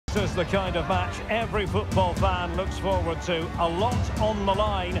This is the kind of match every football fan looks forward to. A lot on the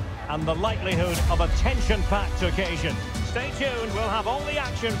line and the likelihood of a tension-packed occasion. Stay tuned, we'll have all the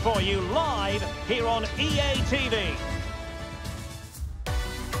action for you live here on EA TV.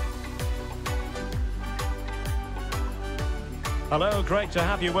 Hello, great to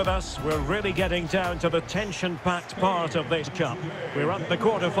have you with us. We're really getting down to the tension-packed part of this cup. We're at the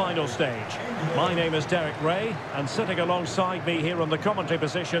quarter-final stage. My name is Derek Ray, and sitting alongside me here on the commentary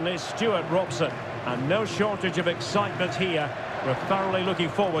position is Stuart Robson. And no shortage of excitement here. We're thoroughly looking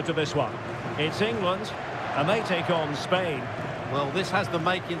forward to this one. It's England, and they take on Spain. Well, this has the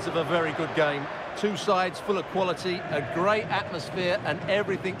makings of a very good game. Two sides full of quality, a great atmosphere, and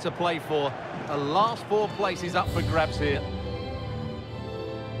everything to play for. The last four places up for grabs here.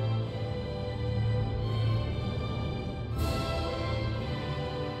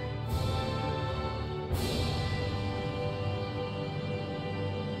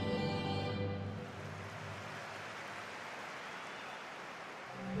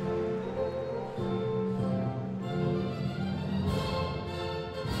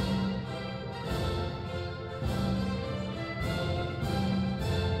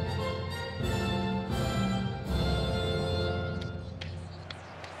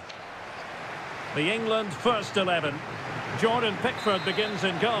 The England first 11. Jordan Pickford begins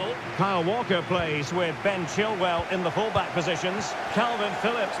in goal. Kyle Walker plays with Ben Chilwell in the fullback positions. Calvin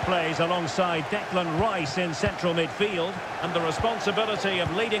Phillips plays alongside Declan Rice in central midfield. And the responsibility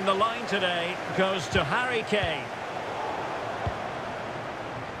of leading the line today goes to Harry Kane.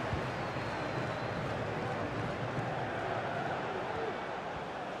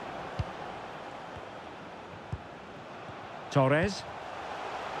 Torres.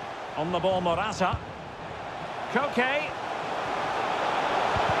 On the ball, Morata. Koke.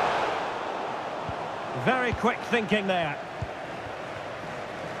 Very quick thinking there.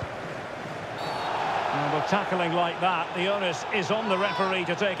 And with tackling like that, the onus is on the referee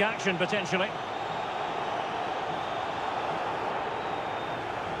to take action, potentially.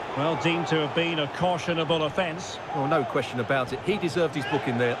 Well, deemed to have been a cautionable offence. Well, no question about it. He deserved his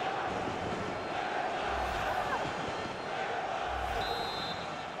booking there.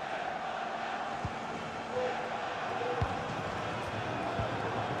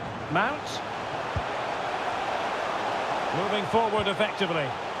 Mount. Moving forward effectively.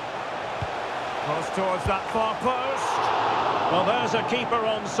 Goes towards that far post. Well, there's a keeper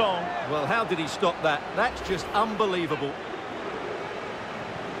on song. Well, how did he stop that? That's just unbelievable.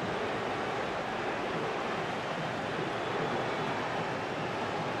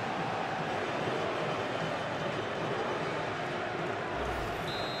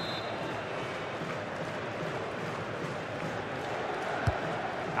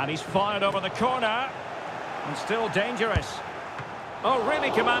 And he's fired over the corner. And still dangerous. Oh, really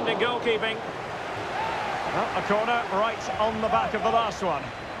commanding goalkeeping. Well, a corner right on the back of the last one.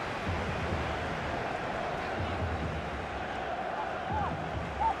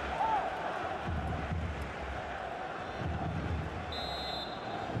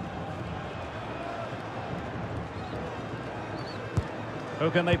 Who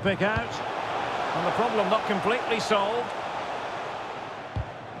can they pick out? And the problem not completely solved.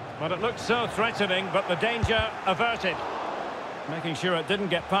 But it looked so threatening, but the danger averted. Making sure it didn't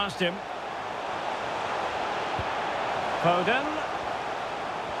get past him. Foden.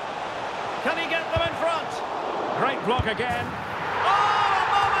 Can he get them in front? Great block again. Oh, a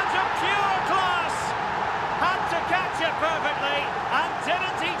moment of pure class! Had to catch it perfectly, and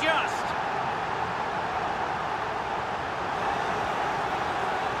didn't he just?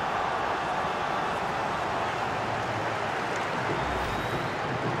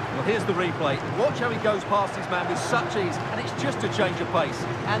 Here's the replay. Watch how he goes past his man with such ease, and it's just a change of pace.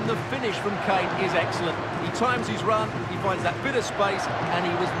 And the finish from Kane is excellent. He times his run, he finds that bit of space, and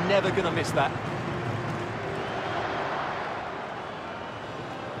he was never going to miss that.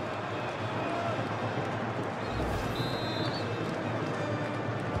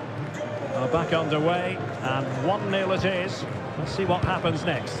 Back underway, and 1-0 it is. Let's see what happens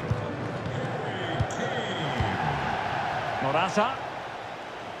next. Morata.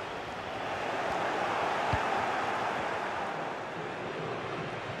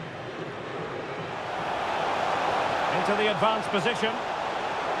 Into the advanced position.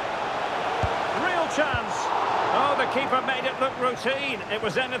 Real chance. Oh, the keeper made it look routine. It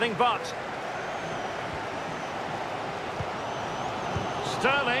was anything but.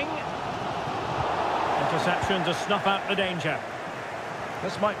 Sterling. Interception to snuff out the danger.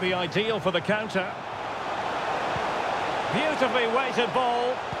 This might be ideal for the counter. Beautifully weighted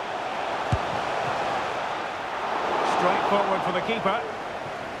ball. Straight forward for the keeper.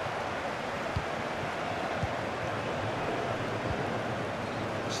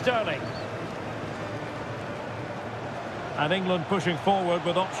 Sterling. And England pushing forward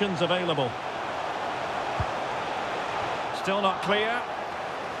with options available. Still not clear.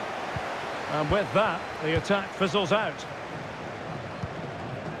 And with that, the attack fizzles out.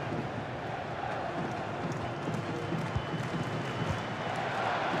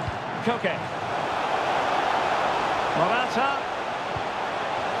 Koke. Morata.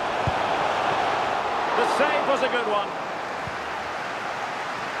 The save was a good one.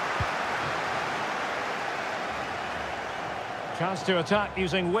 Chance to attack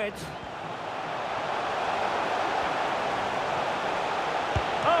using width.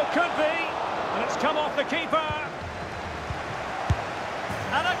 Oh, could be. And it's come off the keeper.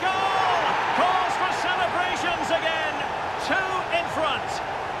 And a goal! Calls for celebrations again. 2 in front.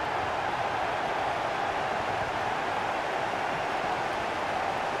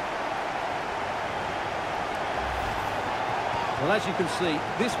 Well, as you can see,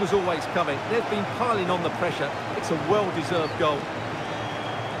 this was always coming. They've been piling on the pressure. It's a well-deserved goal.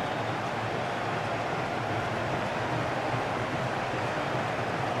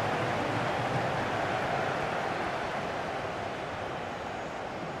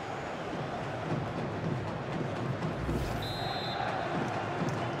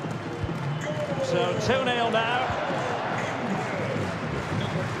 So 2-0 now.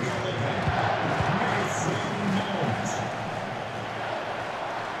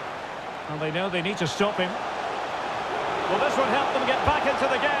 And they know they need to stop him. Well, this would help them get back into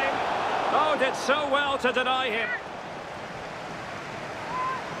the game. Oh, did so well to deny him.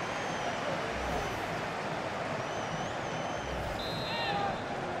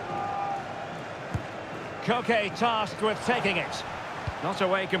 Koke tasked with taking it. Not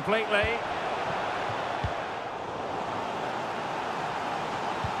away completely.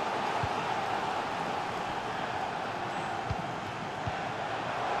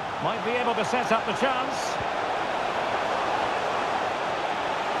 Might be able to set up the chance.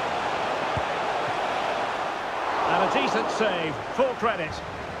 And a decent save, full credit.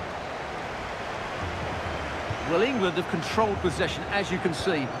 Well, England have controlled possession, as you can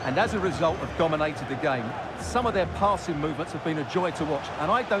see, and as a result have dominated the game. Some of their passing movements have been a joy to watch,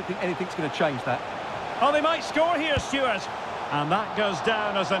 and I don't think anything's going to change that. Oh, they might score here, Stuart. And that goes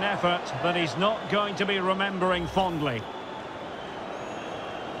down as an effort that he's not going to be remembering fondly.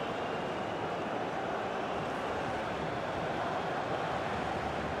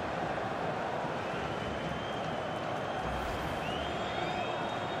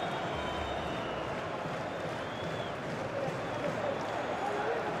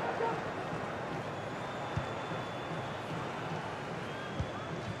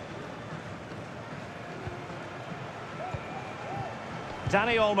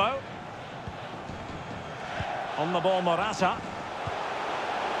 Dani Olmo. On the ball, Morata.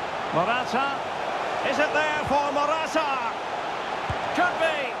 Morata. Is it there for Morata? Could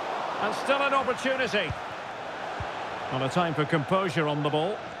be. And still an opportunity. Well, a time for composure on the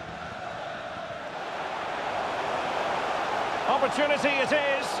ball. Opportunity it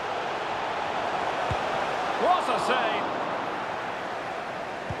is. What a save.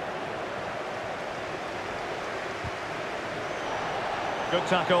 Good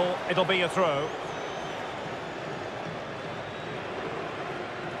tackle, it'll be a throw.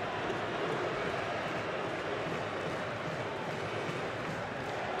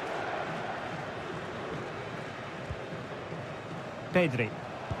 Pedri.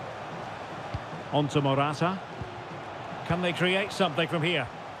 On to Morata. Can they create something from here?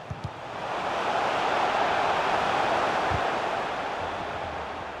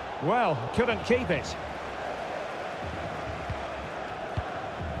 Well, couldn't keep it.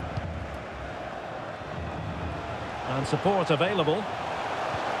 And support available.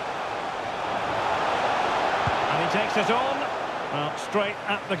 And he takes it on. Well, straight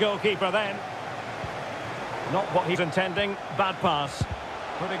at the goalkeeper then. Not what he's intending. Bad pass.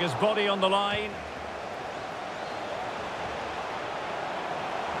 Putting his body on the line.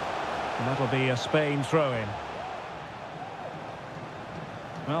 And that'll be a Spain throw-in.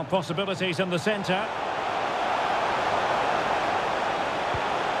 Well, possibilities in the centre.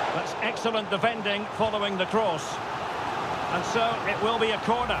 That's excellent defending following the cross. And so it will be a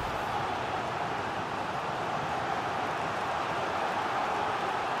corner.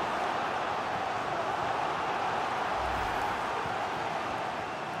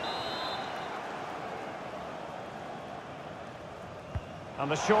 And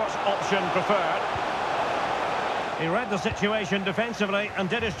the short option preferred. He read the situation defensively and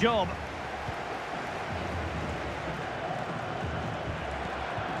did his job.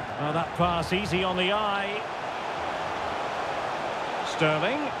 Well, that pass easy on the eye.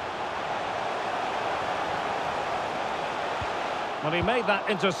 Sterling. Well, he made that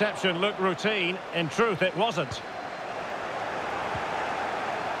interception look routine. In truth, it wasn't.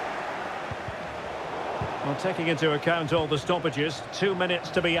 Well, taking into account all the stoppages, 2 minutes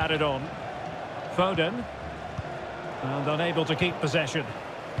to be added on. Foden. And unable to keep possession.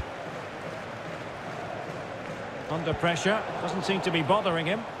 Under pressure, doesn't seem to be bothering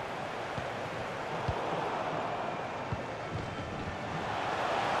him.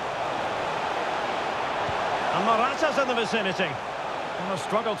 And Morata's in the vicinity. And a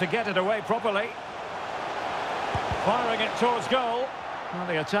struggle to get it away properly. Firing it towards goal. Well,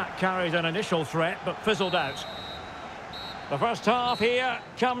 the attack carried an initial threat, but fizzled out. The first half here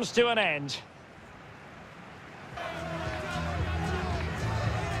comes to an end.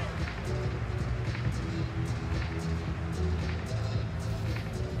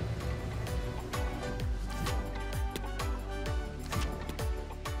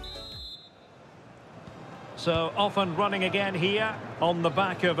 So, off and running again here on the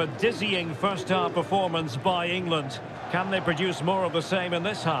back of a dizzying first-half performance by England. Can they produce more of the same in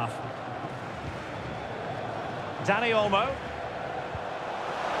this half? Dani Olmo.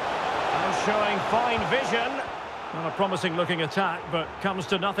 And showing fine vision. Not a promising-looking attack, but comes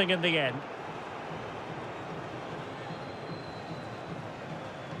to nothing in the end.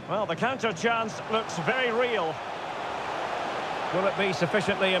 Well, the counter chance looks very real. Will it be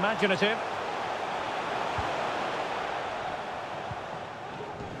sufficiently imaginative?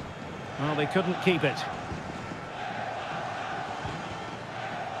 Well, they couldn't keep it.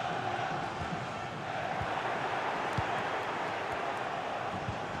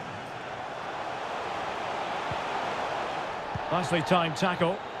 Nicely timed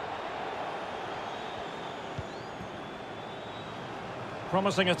tackle.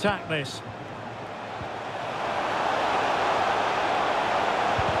 Promising attack, this.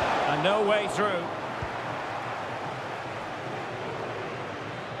 And no way through.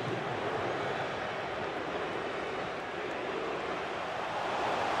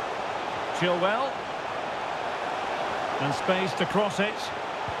 Chilwell. And space to cross it.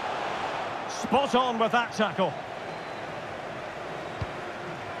 Spot on with that tackle.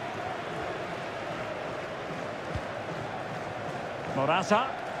 Morata.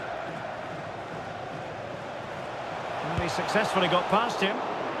 And he successfully got past him.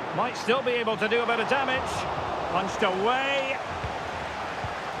 Might still be able to do a bit of damage. Punched away.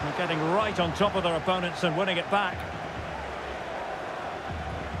 They're getting right on top of their opponents and winning it back.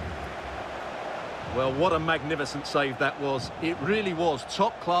 Well, what a magnificent save that was. It really was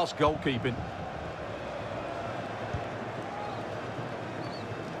top-class goalkeeping.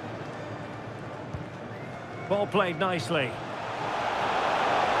 Ball played nicely.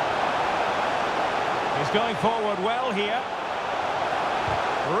 He's going forward well here.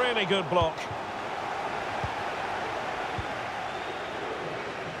 Really good block.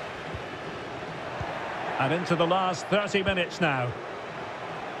 And into the last 30 minutes now.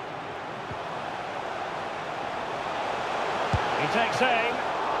 He takes aim.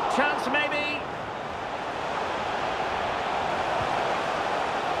 Chance maybe.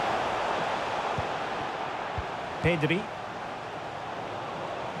 Pedri.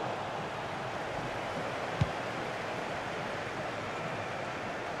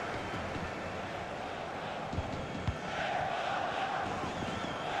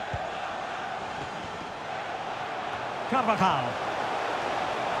 Carvajal.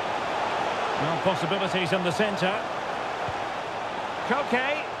 No possibilities in the centre.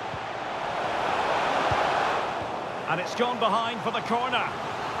 Koke. And it's gone behind for the corner.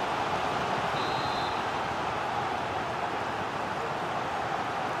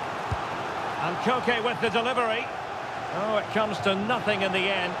 And Koke with the delivery. Oh, it comes to nothing in the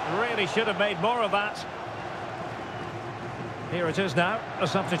end. Really should have made more of that. Here it is now, a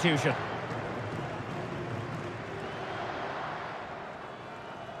substitution.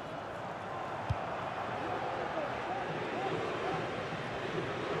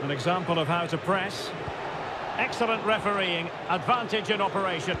 An example of how to press. Excellent refereeing, advantage in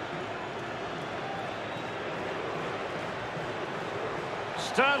operation.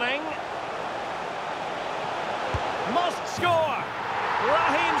 Sterling. Must score!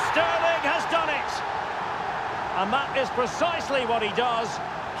 Raheem Sterling has done it! And that is precisely what he does.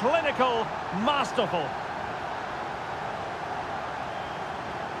 Clinical, masterful.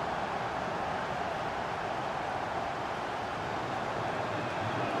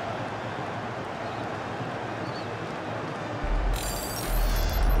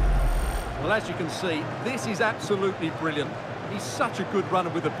 Well, as you can see, this is absolutely brilliant. He's such a good runner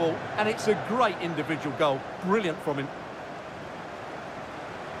with the ball, and it's a great individual goal. Brilliant from him.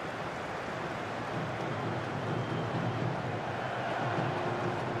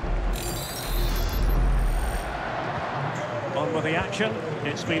 with the action.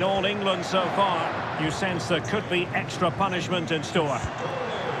 It's been all England so far. You sense there could be extra punishment in store.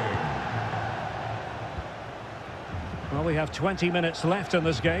 Well, we have 20 minutes left in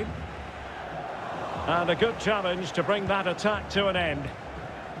this game. And a good challenge to bring that attack to an end.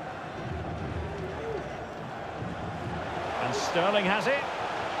 And Sterling has it.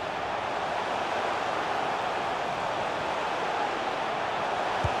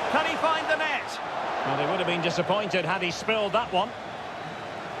 Can he find the net? Well, they would have been disappointed had he spilled that one.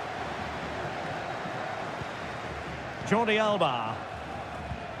 Jordi Alba.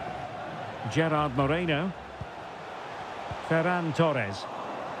 Gerard Moreno. Ferran Torres.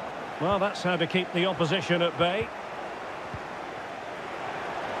 Well, that's how to keep the opposition at bay.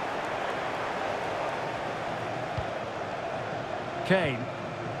 Kane.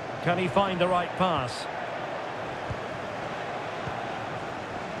 Can he find the right pass?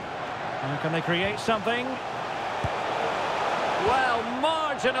 And can they create something? Well,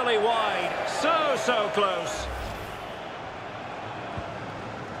 marginally wide. So close.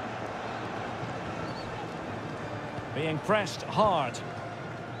 Being pressed hard.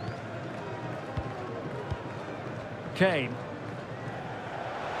 Kane.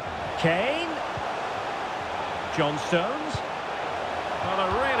 Kane. John Stones. Well, a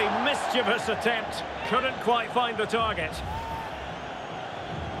really mischievous attempt. Couldn't quite find the target.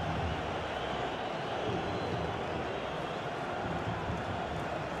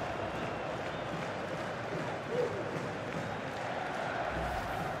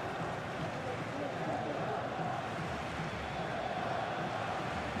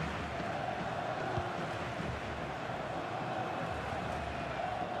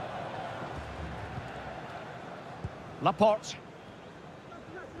 Laporte.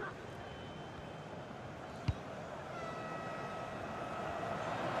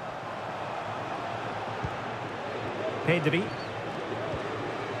 Pedri.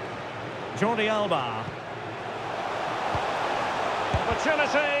 Jordi Alba.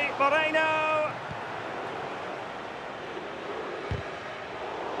 Opportunity, Moreno.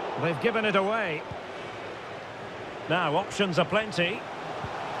 They've given it away. Now options are plenty.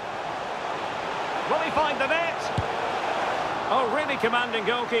 Will he find the net? Oh, really commanding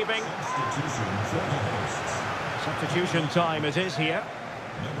goalkeeping. Substitution time it is here.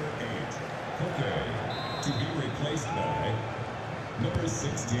 Number 8, okay, to be replaced by number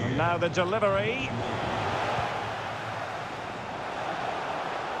 16. And now the delivery.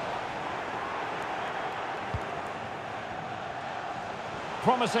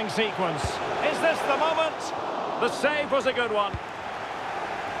 Promising sequence. Is this the moment? The save was a good one.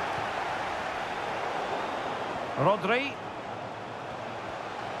 Rodri.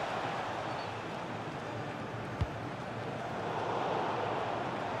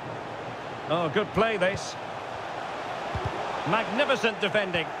 Oh, good play this. Magnificent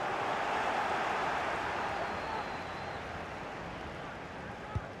defending.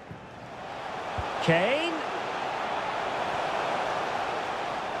 Kane.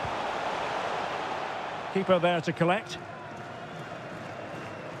 Keeper there to collect.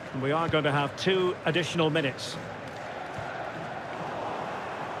 And we are going to have 2 additional minutes.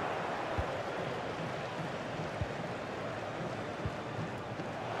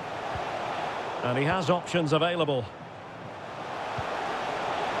 And he has options available.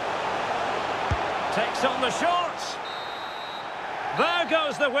 Takes on the shot. There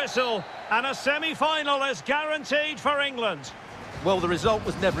goes the whistle. And a semi-final is guaranteed for England. Well, the result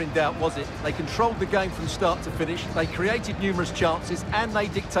was never in doubt, was it? They controlled the game from start to finish. They created numerous chances and they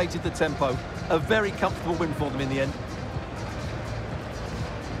dictated the tempo. A very comfortable win for them in the end.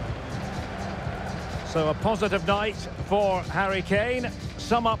 So a positive night for Harry Kane.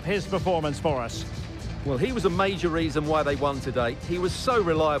 Sum up his performance for us. Well, he was a major reason why they won today. He was so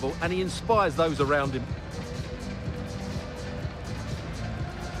reliable and he inspires those around him.